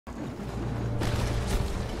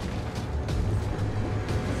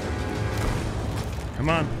Come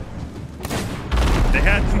on. They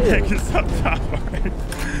had to make us up top.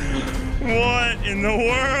 What in the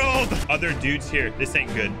world? Other dudes here. This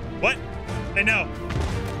ain't good. What? I know.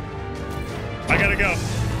 I gotta go.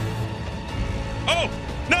 Oh,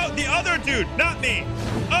 no, the other dude, not me.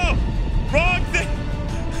 Oh, wrong thing.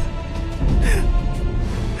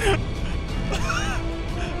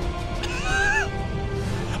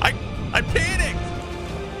 I panicked.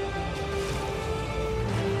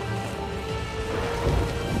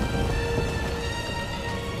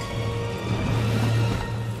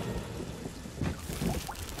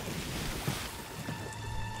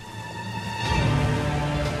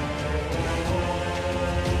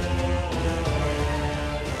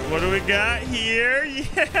 What do we got here?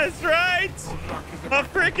 Yes, right. A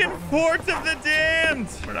freaking Fort of the Damned.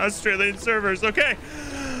 We're not Australian servers. Okay.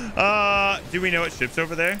 Do we know what ship's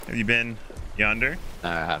over there? Have you been yonder? No,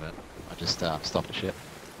 I haven't. I just stopped the ship.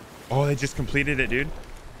 Oh, they just completed it, dude.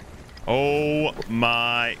 Oh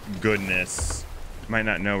my goodness. Might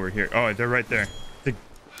not know we're here. Oh, they're right there. The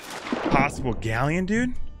possible galleon,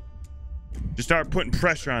 dude. Just start putting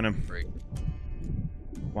pressure on him.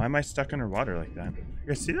 Why am I stuck underwater like that? You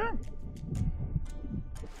guys see that?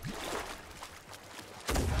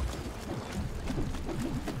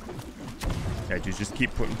 Yeah, dude, just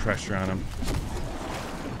keep putting pressure on him.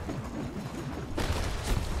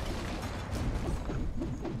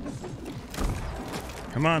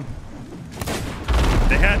 Come on.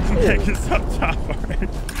 They had to make us up top.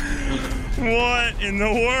 What in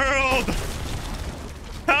the world?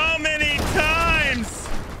 How many times?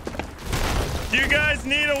 You guys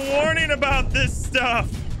need a warning about this stuff.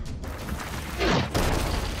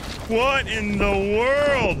 What in the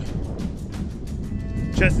world?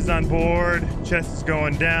 Chest is on board. Chest is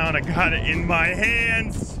going down. I got it in my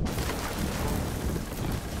hands.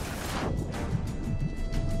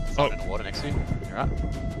 Oh, in the water next to you. You're up.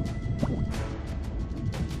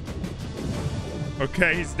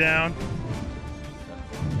 Okay, he's down.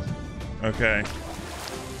 Okay.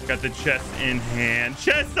 Got the chest in hand.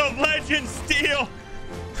 Chest of Legend Steel.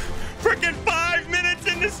 Freaking 5 minutes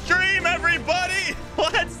into stream, everybody.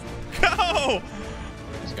 Let's go.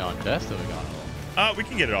 Just going chest or we going all? We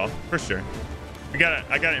can get it all for sure. I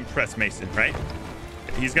gotta impress Mason, right?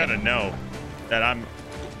 He's gotta know that I'm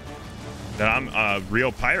a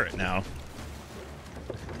real pirate now.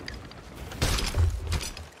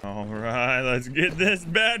 All right, let's get this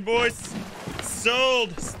bad boy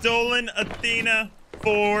sold. Stolen Athena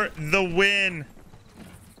for the win.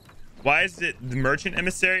 Why is it the merchant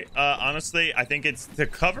emissary? Honestly, I think it's to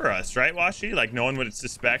cover us, right, Washi? Like no one would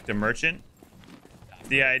suspect a merchant. That's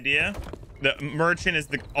the idea. The merchant is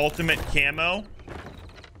the ultimate camo.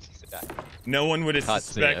 No one would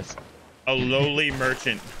suspect a lowly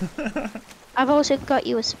merchant. I've also got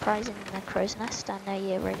you a surprise in the crow's nest. I know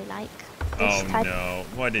you really like. Oh no!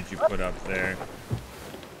 What did you put up there?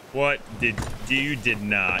 What did you did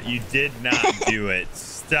not? You did not do it.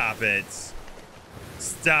 Stop it!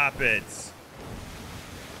 Stop it!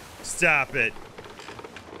 Stop it!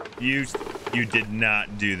 You did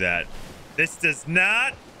not do that. This does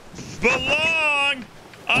not belong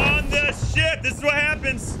on the ship. This is what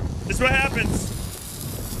happens. This is what happens.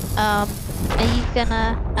 Are you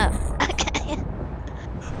gonna? Oh, okay.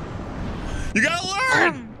 You gotta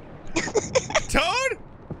learn. Toad?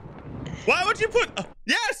 Why would you put?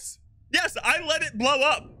 Yes, yes. I let it blow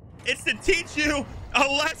up. It's to teach you a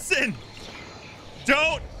lesson.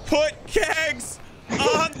 Don't put kegs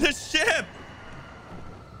on the ship.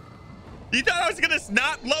 You thought I was gonna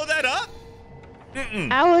not blow that up?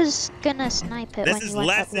 Mm-mm. I was gonna snipe it. This is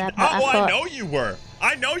lesson. Oh, I know you were.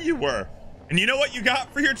 I know you were. And you know what you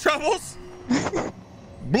got for your troubles?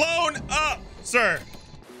 Blown up, sir.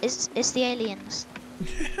 It's the aliens.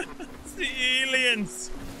 It's the aliens.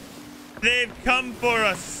 They've come for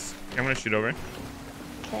us. I'm gonna shoot over.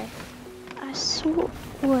 Okay. I saw.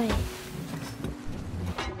 Wait.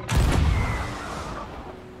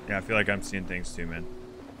 Yeah, I feel like I'm seeing things too, man.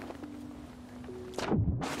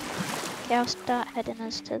 Okay, I'll start heading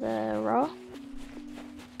us to the raw.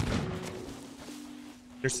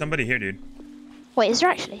 There's somebody here, dude. Wait, is there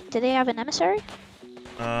actually? Do they have an emissary?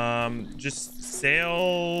 Just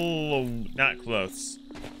sail not close.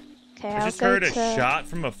 Okay, I just heard a shot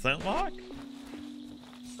from a flintlock.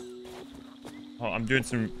 Oh, I'm doing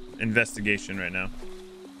some investigation right now.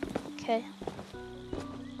 Okay.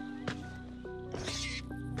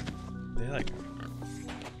 They like.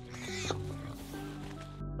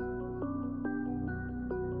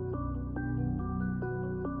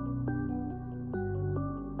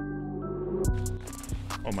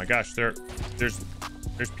 Oh my gosh, there's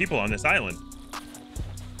people on this island.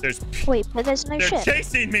 Wait, but there's no They're ship.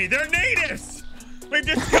 chasing me. They're natives. We've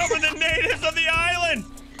discovered the natives of the island.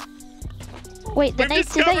 Wait, the We've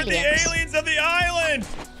natives discovered aliens. the aliens of the island.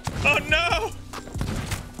 Oh no.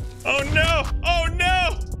 Oh no. Oh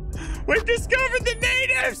no. We've discovered the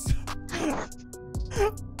natives.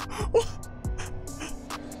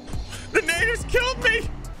 The natives killed me.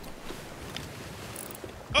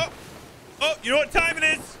 Oh, you know what time it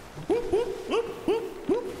is?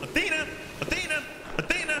 Athena, Athena,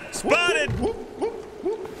 Athena, spotted.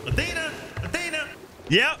 Athena, Athena.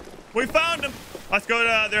 Yep, we found them. Let's go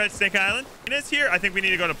to, they're at Snake Island. It is here. I think we need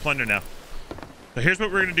to go to Plunder now. So here's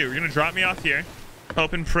what we're going to do. We're going to drop me off here.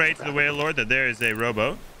 Hope and pray to the Whale Lord that there is a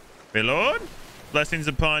rowboat. Whale Lord, blessings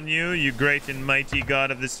upon you, you great and mighty God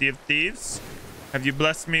of the Sea of Thieves. Have you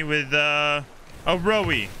blessed me with a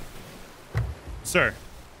rowie? Sir.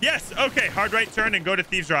 Yes, okay. Hard right turn and go to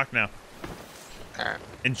Thieves Rock now.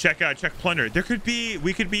 And check Plunder. There could be,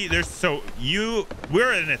 we're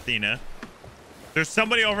in Athena. There's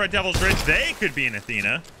somebody over at Devil's Ridge. They could be in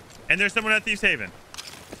Athena. And there's someone at Thieves Haven.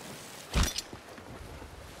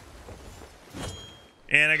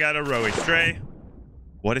 And I got a rowie. Stray.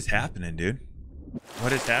 What is happening, dude?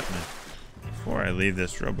 What is happening? Before I leave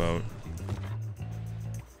this rowboat.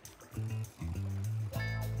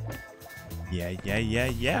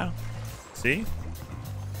 Yeah. See?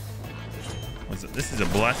 This is a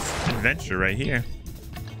blessed adventure right here.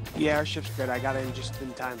 Yeah, our ship's good. I got in just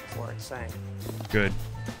in time before it sank. Good.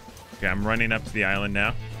 Okay, I'm running up to the island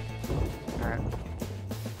now. All right.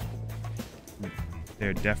 There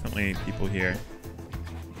are definitely people here.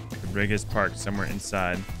 The rig is parked somewhere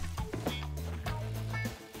inside.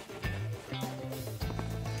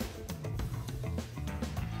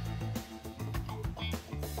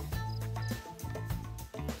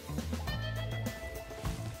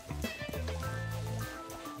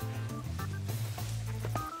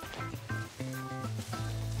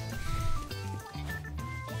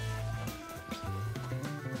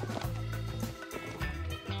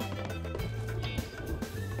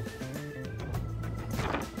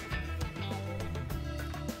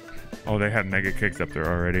 Oh, they have mega kicks up there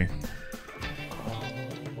already.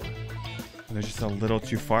 They're just a little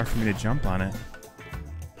too far for me to jump on it.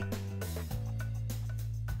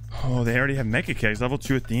 Oh, they already have mega kicks. Level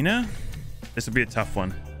 2 Athena? This will be a tough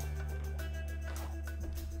one.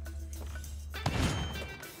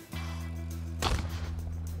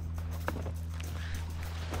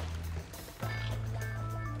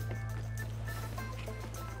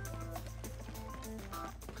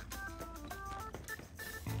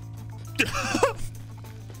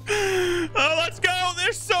 Oh, let's go.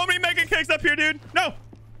 There's so many mega kicks up here, dude. No.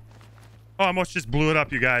 Oh, I almost just blew it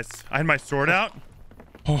up, you guys. I had my sword out.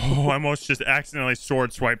 Oh, I almost just accidentally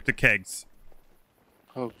sword swiped the kegs.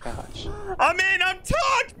 Oh, gosh. I'm in. I'm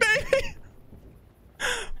talked, baby.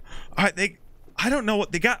 All right, I don't know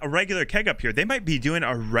what they got. A regular keg up here. They might be doing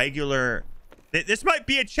a regular. This might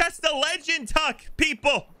be a chest of legend, Tuck,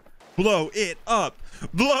 people. Blow it up.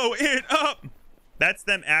 Blow it up. That's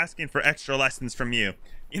them asking for extra lessons from you.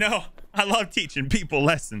 You know, I love teaching people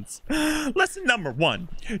lessons. Lesson number 1,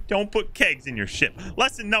 don't put kegs in your ship.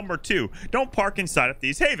 Lesson number 2, don't park inside of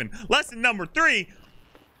Thieves Haven. Lesson number 3,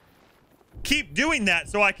 keep doing that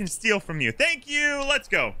so I can steal from you. Thank you. Let's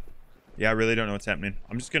go. Yeah, I really don't know what's happening.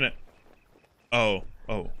 I'm just gonna... Oh,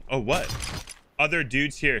 what? Other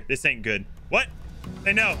dudes here. This ain't good. What?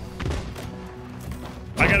 They know.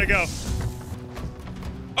 I gotta go.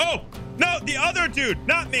 Oh, no, the other dude,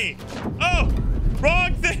 not me. Oh,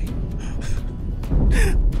 wrong thing.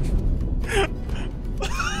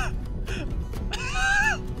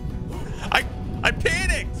 I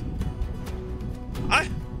panicked. I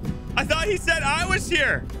thought he said I was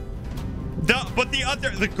here. But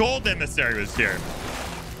the gold emissary was here.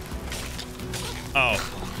 Oh,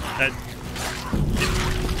 that.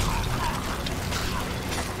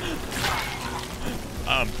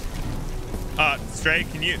 Stray,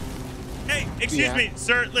 can you? Hey, excuse me,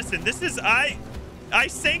 sir. Listen, this is I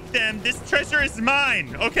sank them. This treasure is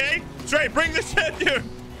mine. Okay, Stray, bring the ship, dude.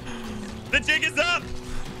 The jig is up.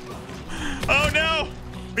 Oh no,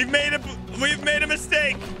 we've made a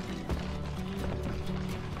mistake.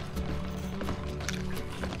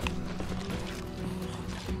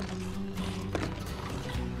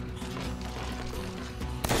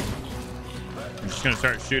 I'm just gonna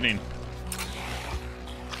start shooting.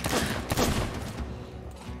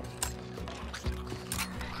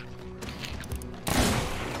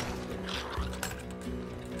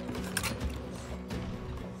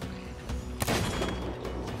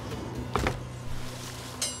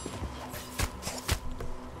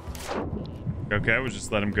 Okay, we'll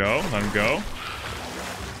just let him go. Let him go.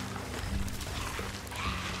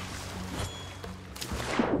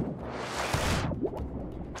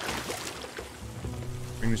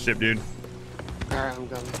 ship, dude. Alright, I'm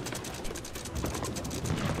going.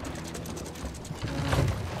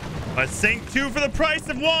 Let's sink 2 for the price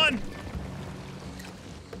of 1.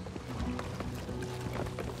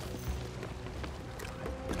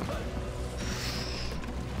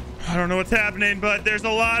 I don't know what's happening, but there's a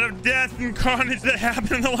lot of death and carnage that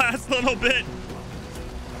happened in the last little bit.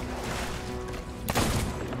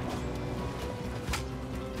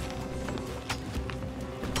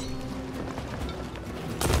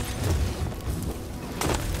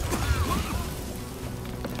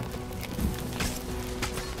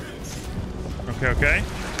 Okay.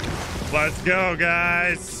 Let's go,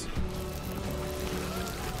 guys.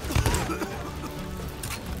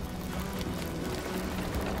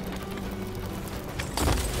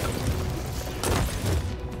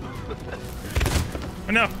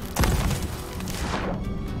 Oh, no.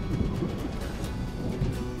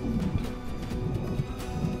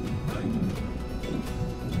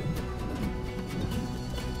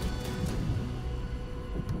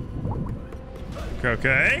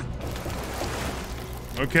 Okay.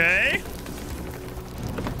 Okay.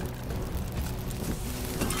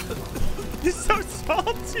 He's so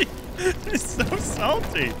salty. He's so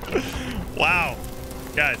salty. Wow.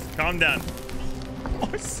 Guys, calm down. Oh,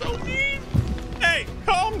 it's so mean. Hey,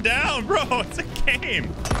 calm down, bro. It's a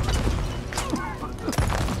game.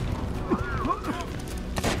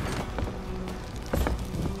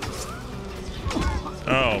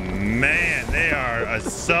 Oh, man. They are a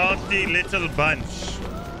salty little bunch.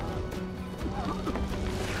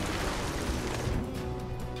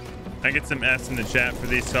 I get some F's in the chat for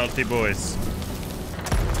these salty boys.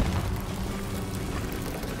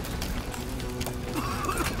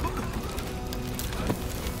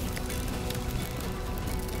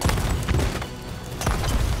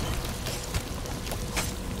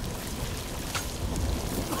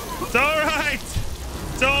 It's all right.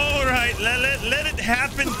 It's all right. Let it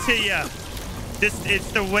happen to you.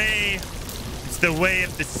 It's the way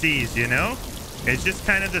of the seas, you know? It's just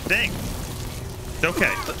kind of the thing. It's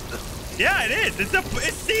okay. Yeah, it is. It's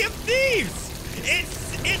Sea of Thieves.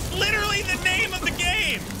 It's literally the name of the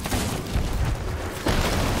game.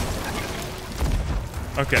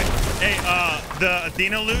 Okay. Hey, the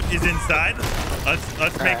Athena loot is inside.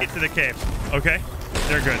 Let's make it to the cave. Okay.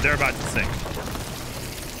 They're good. They're about to sink.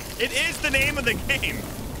 It is the name of the game.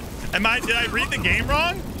 Did I read the game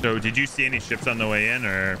wrong? So did you see any ships on the way in,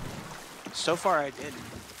 or? So far, I did.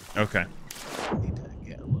 Okay.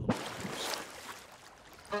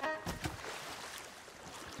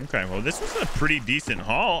 Okay, well, this was a pretty decent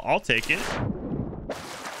haul. I'll take it.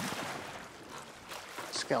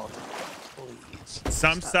 Skeleton, please.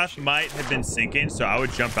 Some stuff might have been sinking, so I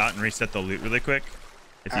would jump out and reset the loot really quick,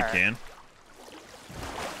 if you can.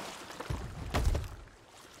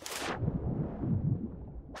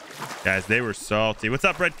 Guys, they were salty. What's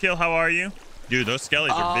up, Red Kill? How are you? Dude, those skellies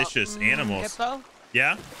are vicious animals. Hippo?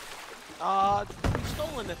 Yeah? You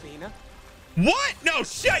stolen Athena. What? No,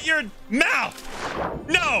 shut your mouth.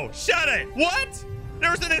 No, shut it. What?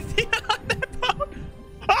 There was an Athena on that boat?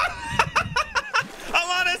 I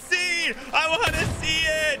want to see. I want to see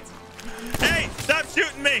it. Hey, stop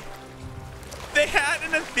shooting me. They had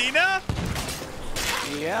an Athena?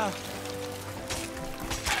 Yeah.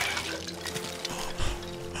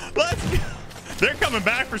 Let's go. They're coming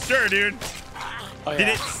back for sure, dude. Oh, yeah. Did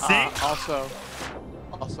it sink? Also,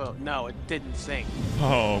 no, it didn't sink.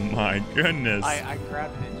 Oh my goodness. I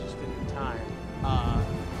grabbed it just in time.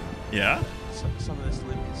 Yeah? Some of this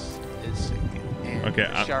loot is sinking. And okay,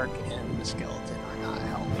 the shark and the skeleton are not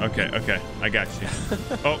helping. Okay. I got you.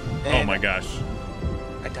 Oh my gosh.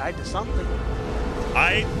 I died to something.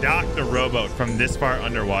 I docked the rowboat from this far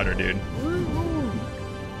underwater, dude.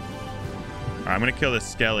 All right, I'm gonna kill this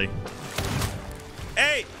skelly.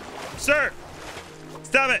 Hey, sir,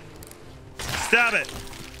 stop it. Stop it.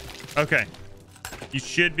 Okay. You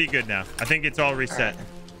should be good now. I think it's all reset. All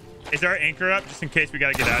right. Is our anchor up just in case we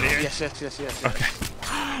got to get out of here? Yes. Okay.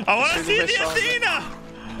 I want to see the Athena.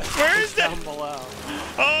 Where is it? Down below.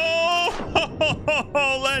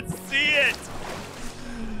 Oh, let's see it.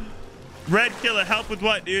 Red Killer, help with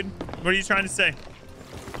what, dude? What are you trying to say?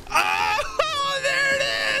 Oh, there it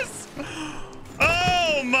is.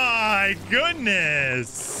 Oh, my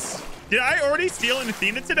goodness. Did I already steal an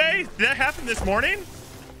Athena today? Did that happen this morning?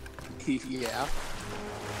 Yeah.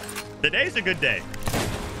 Today's a good day.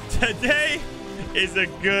 Today is a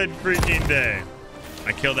good freaking day.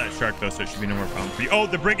 I killed that shark though, so it should be no more problem for you. Oh,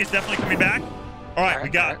 the brig is definitely coming back. All right, we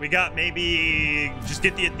got maybe just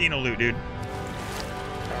get the Athena loot, dude.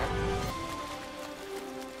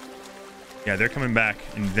 Yeah, they're coming back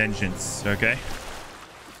in vengeance. Okay. I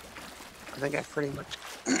think I pretty much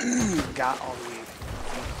got all the.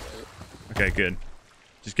 Okay, good.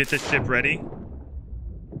 Just get this ship ready.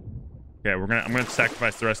 Okay, I'm gonna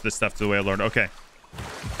sacrifice the rest of this stuff to the way of the Lord. Okay,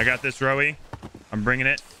 I got this, Rowie. I'm bringing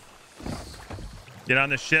it. Get on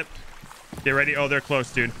the ship. Get ready. Oh, they're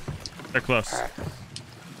close, dude. They're close. All right.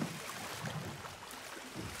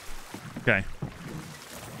 Okay.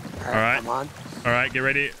 All right. I'm on. All right, get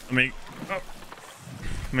ready. Let me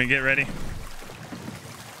get ready.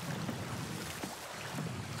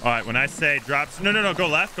 All right, when I say drops, no, go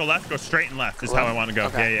left, go straight and left is how I want to go.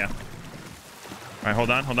 Okay. Yeah. All right, hold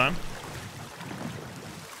on.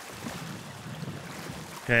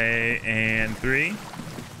 Okay, and 3,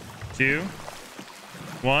 2,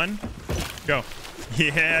 1, go.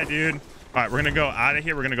 Yeah, dude. All right, we're gonna go out of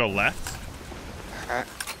here. We're gonna go left. All right.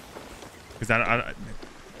 Because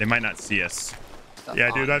they might not see us. Yeah,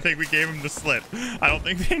 dude, I think we gave them the slip. I don't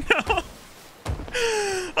think they know.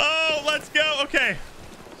 Oh, let's go. Okay.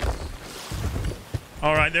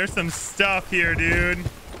 All right, there's some stuff here, dude.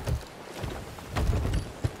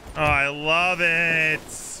 Oh, I love it.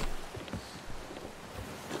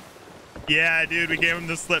 Yeah, dude, we gave them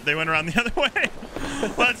the slip. They went around the other way.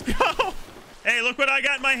 Let's go. Hey, look what I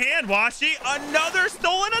got in my hand, Washi. Another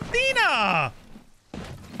stolen Athena.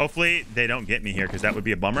 Hopefully they don't get me here because that would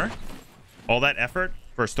be a bummer. All that effort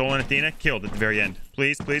for a stolen Athena killed at the very end.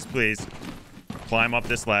 Please, please, please. Climb up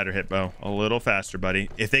this ladder, Hitbo. A little faster, buddy.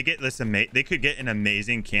 If they get this, they could get an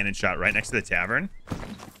amazing cannon shot right next to the tavern.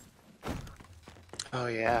 Oh,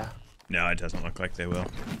 yeah. No, it doesn't look like they will.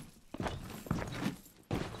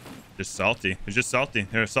 Just salty. They're just salty.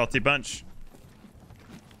 They're a salty bunch.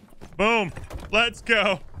 Boom. Let's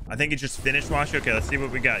go. I think it just finished, Wash. Okay, let's see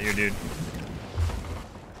what we got here, dude.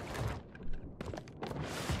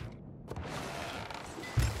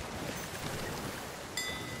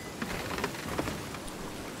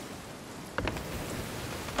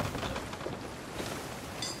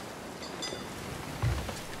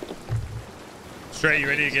 Stray, you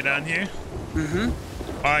ready to get on here? Mm-hmm.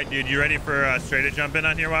 All right, dude. You ready for Stray to jump in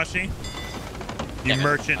on here, Washi? You Yeah,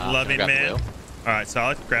 merchant-loving man. blue. All right,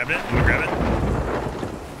 solid. Grab it. I'm gonna grab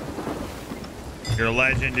it. You're a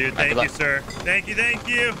legend, dude. Thank you, sir. Thank you.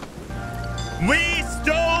 We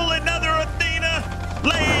stole another Athena.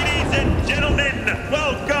 Ladies and gentlemen,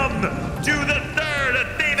 welcome to the third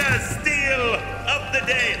Athena steal of the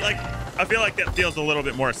day. Like, I feel like that feels a little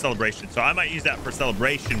bit more a celebration, so I might use that for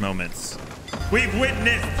celebration moments. We've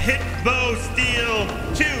witnessed Hitbo steal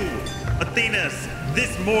 2 Athenas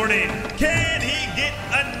this morning. Can he get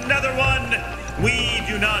another one? We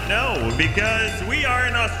do not know because we are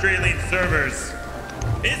in Australian servers.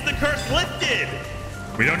 Is the curse lifted?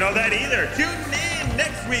 We don't know that either. Tune in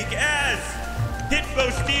next week as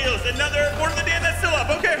Hitbo steals another. Order the dam that's still up.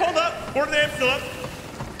 Okay, hold up. Order the dam still up.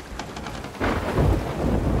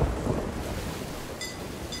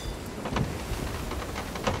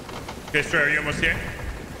 Okay, Stray, are you almost here?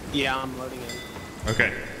 Yeah, I'm loading in.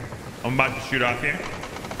 Okay. I'm about to shoot off here.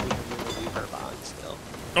 We have her bond still.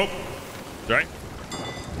 Oh, sorry.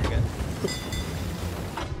 You're good.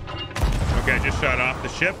 Okay, I just shot off the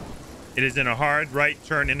ship. It is in a hard right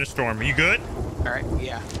turn in a storm. Are you good? All right.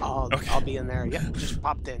 Yeah, I'll be in there. Yep, just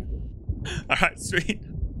popped in. All right, sweet.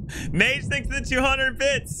 Mage, thanks for the 200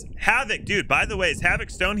 bits. Havoc, dude, by the way, is Havoc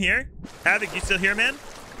Stone here? Havoc, you still here, man?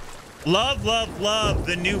 Love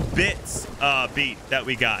the new bits beat that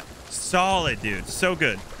we got. Solid, dude. So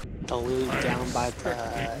good. The loot down by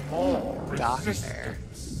the dock there.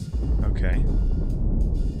 Okay.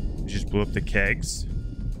 You just blew up the kegs.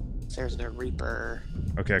 There's the Reaper.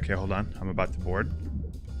 Okay, hold on. I'm about to board.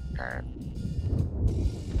 All right.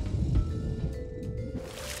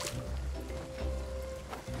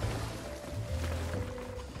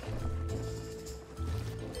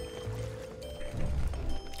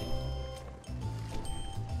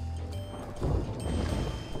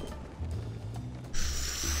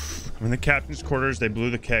 I'm in the captain's quarters. They blew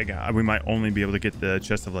the keg. We might only be able to get the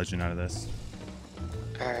chest of legend out of this.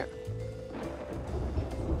 All right.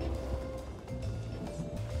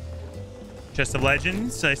 Chest of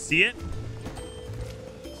legends. I see it.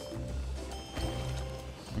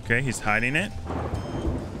 Okay, he's hiding it.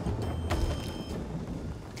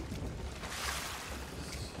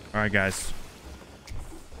 All right, guys.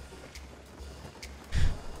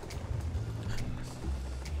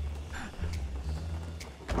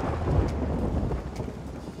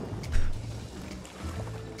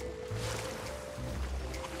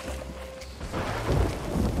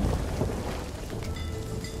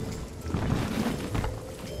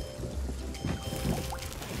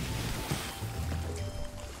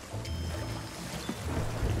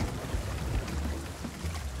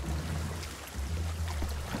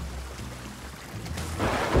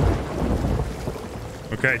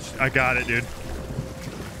 Okay, I got it, dude.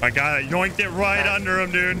 I got it. Yoinked it right under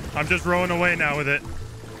him, dude. I'm just rowing away now with it.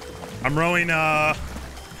 I'm rowing,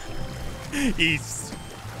 east.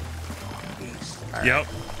 All yep.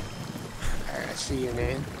 Right. All right, I see you,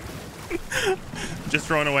 man. Just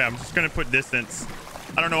rowing away. I'm just gonna put distance.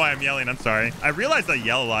 I don't know why I'm yelling. I'm sorry. I realize I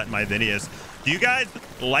yell a lot in my videos. Do you guys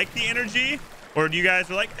like the energy? Or do you guys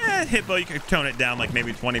are like, Hitbo, you could tone it down like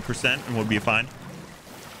maybe 20% and we'll be fine?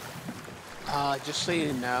 Just so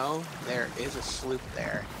you know, there is a sloop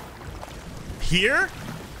there. Here?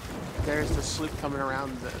 There's the sloop coming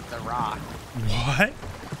around the rock. What?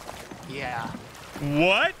 Yeah.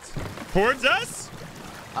 What? Towards us?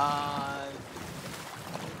 I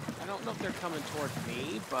don't know if they're coming toward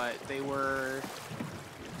me, but they're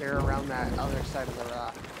around that other side of the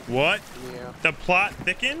rock. What? Yeah. The plot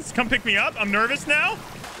thickens? Come pick me up? I'm nervous now?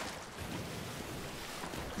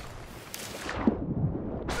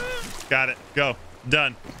 Got it. Go.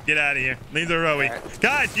 Done. Get out of here. Leave the rowie. Right.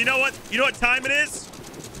 Guys, you know what? You know what time it is?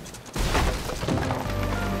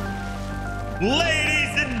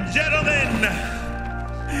 Ladies and gentlemen,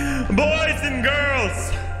 boys and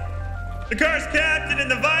girls, the cursed captain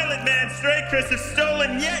and the violent man, StrayChris, have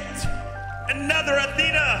stolen yet another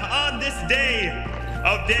Athena on this day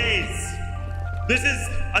of days. This is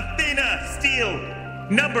Athena steal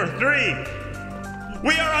number 3.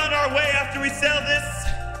 We are on our way after we sell this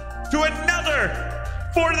to another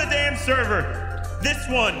for the damn server. This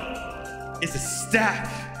one is a stack.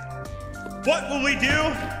 What will we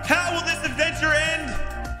do? How will this adventure end?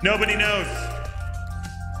 Nobody knows.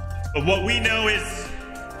 But what we know is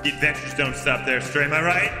the adventures don't stop there, Stray, am I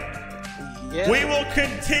right? Yeah. We will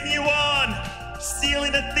continue on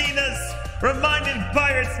stealing Athenas, reminding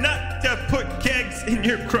pirates not to put kegs in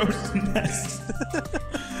your crow's nest.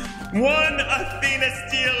 One Athena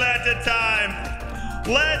steal at a time.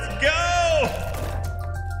 Let's go!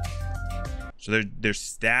 So they're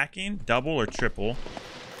stacking, double or triple.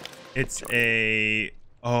 It's a...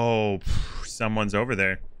 Oh, someone's over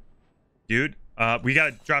there. Dude, we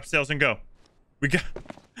gotta drop sails and go. We got...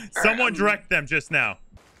 Someone direct them just now.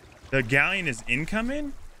 The galleon is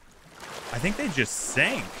incoming? I think they just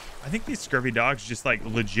sank. I think these scurvy dogs just like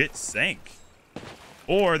legit sank.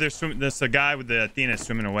 Or there's a guy with the Athena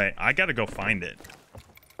swimming away. I gotta go find it.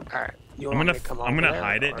 All right. I'm gonna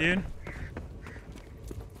hide it, dude.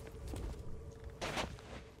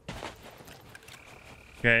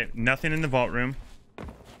 Okay, nothing in the vault room.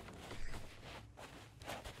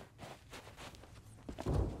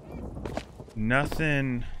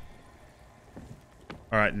 Nothing.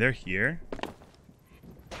 All right, they're here.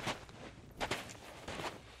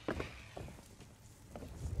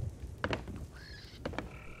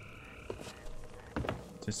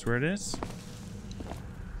 Is this where it is?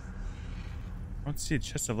 I don't see a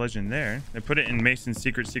chest of legend there. They put it in Mason's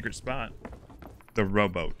secret spot. The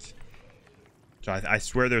rowboat. So I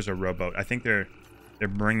swear there's a rowboat. I think they're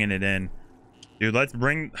bringing it in. Dude, let's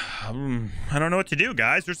bring... I don't know what to do,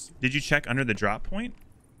 guys. Did you check under the drop point?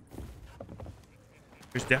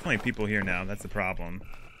 There's definitely people here now. That's the problem.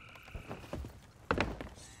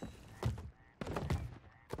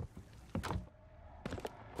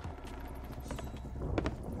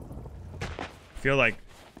 I feel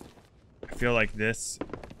like this...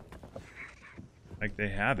 Like they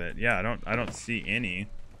have it. Yeah, I don't see any.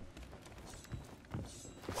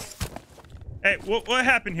 Hey, what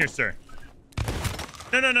happened here, sir?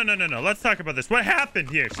 No. Let's talk about this. What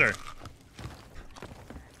happened here, sir?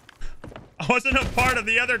 I wasn't a part of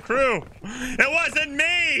the other crew. It wasn't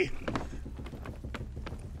me.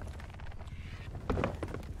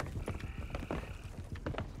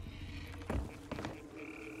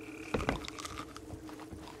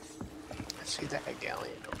 I see that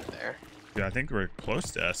galleon over there. Dude, I think we're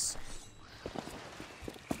close to us.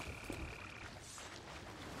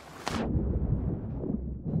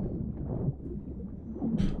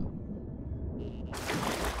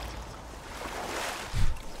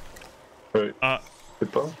 Right.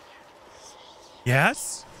 Hitbo?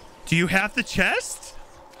 Yes? Do you have the chest?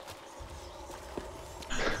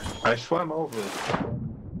 I swam over.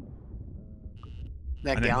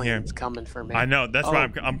 That galleon's coming for me. I know. That's why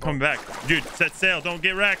I'm coming back. Dude, set sail. Don't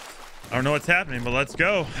get wrecked. I don't know what's happening, but let's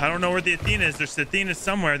go. I don't know where the Athena is. There's Athena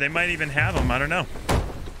somewhere. They might even have them. I don't know.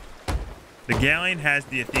 The galleon has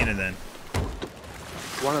the Athena then.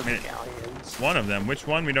 One of the galleons. One of them. Which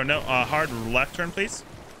one? We don't know. Hard left turn, please.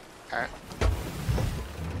 All right.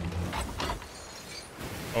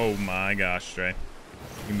 Oh my gosh, Stray.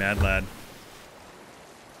 You mad lad.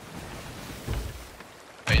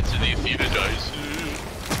 Into the Athena dice.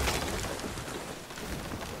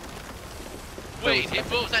 Wait,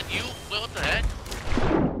 Hitbo, was that you? What the heck?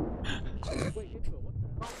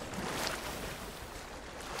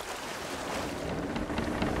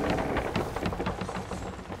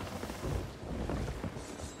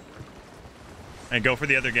 And go for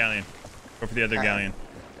the other galleon. Go for the other Okay. galleon.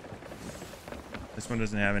 This one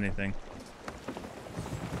doesn't have anything.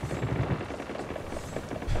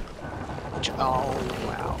 Oh,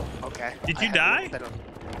 wow. Okay. Did I you had a die? little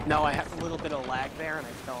bit no, I had a little bit of lag there and I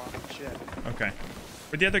fell off the ship. Okay.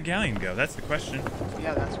 Where'd the other galleon go? That's the question.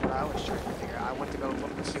 Yeah, that's what I was trying to figure out. I went to go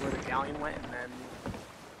look to see where the galleon went and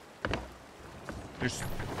then... There's...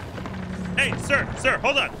 Hey, sir,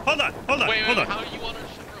 hold on. Wait, Hold on. how are you on our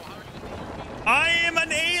ship, bro? How are you? I am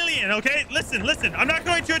an alien, okay? Listen. I'm not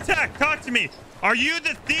going to attack. Talk to me. Are you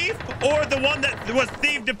the thief or the one that was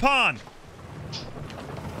thieved upon?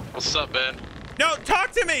 What's up, man? No,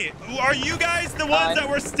 talk to me. Are you guys the ones that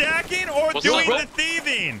were stacking or What's doing up, bro? the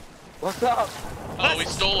thieving? What's up? Oh, we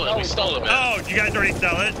stole it. No, We stole it, man. Oh, you guys already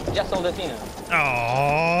sell it? Just sold Athena.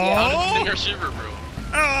 How did you Oh. think our shiver, bro?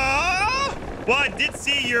 Oh. Well, I did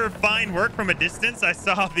see your fine work from a distance. I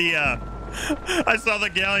saw the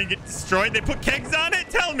galleon get destroyed. They put kegs on it?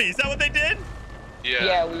 Tell me, is that what they did?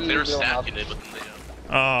 Yeah, they were blew 'em stacking up. it, but then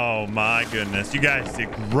they... Oh my goodness. You guys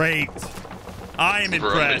did great. I am Bro,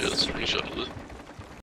 I'm gonna impressed. screenshot of it.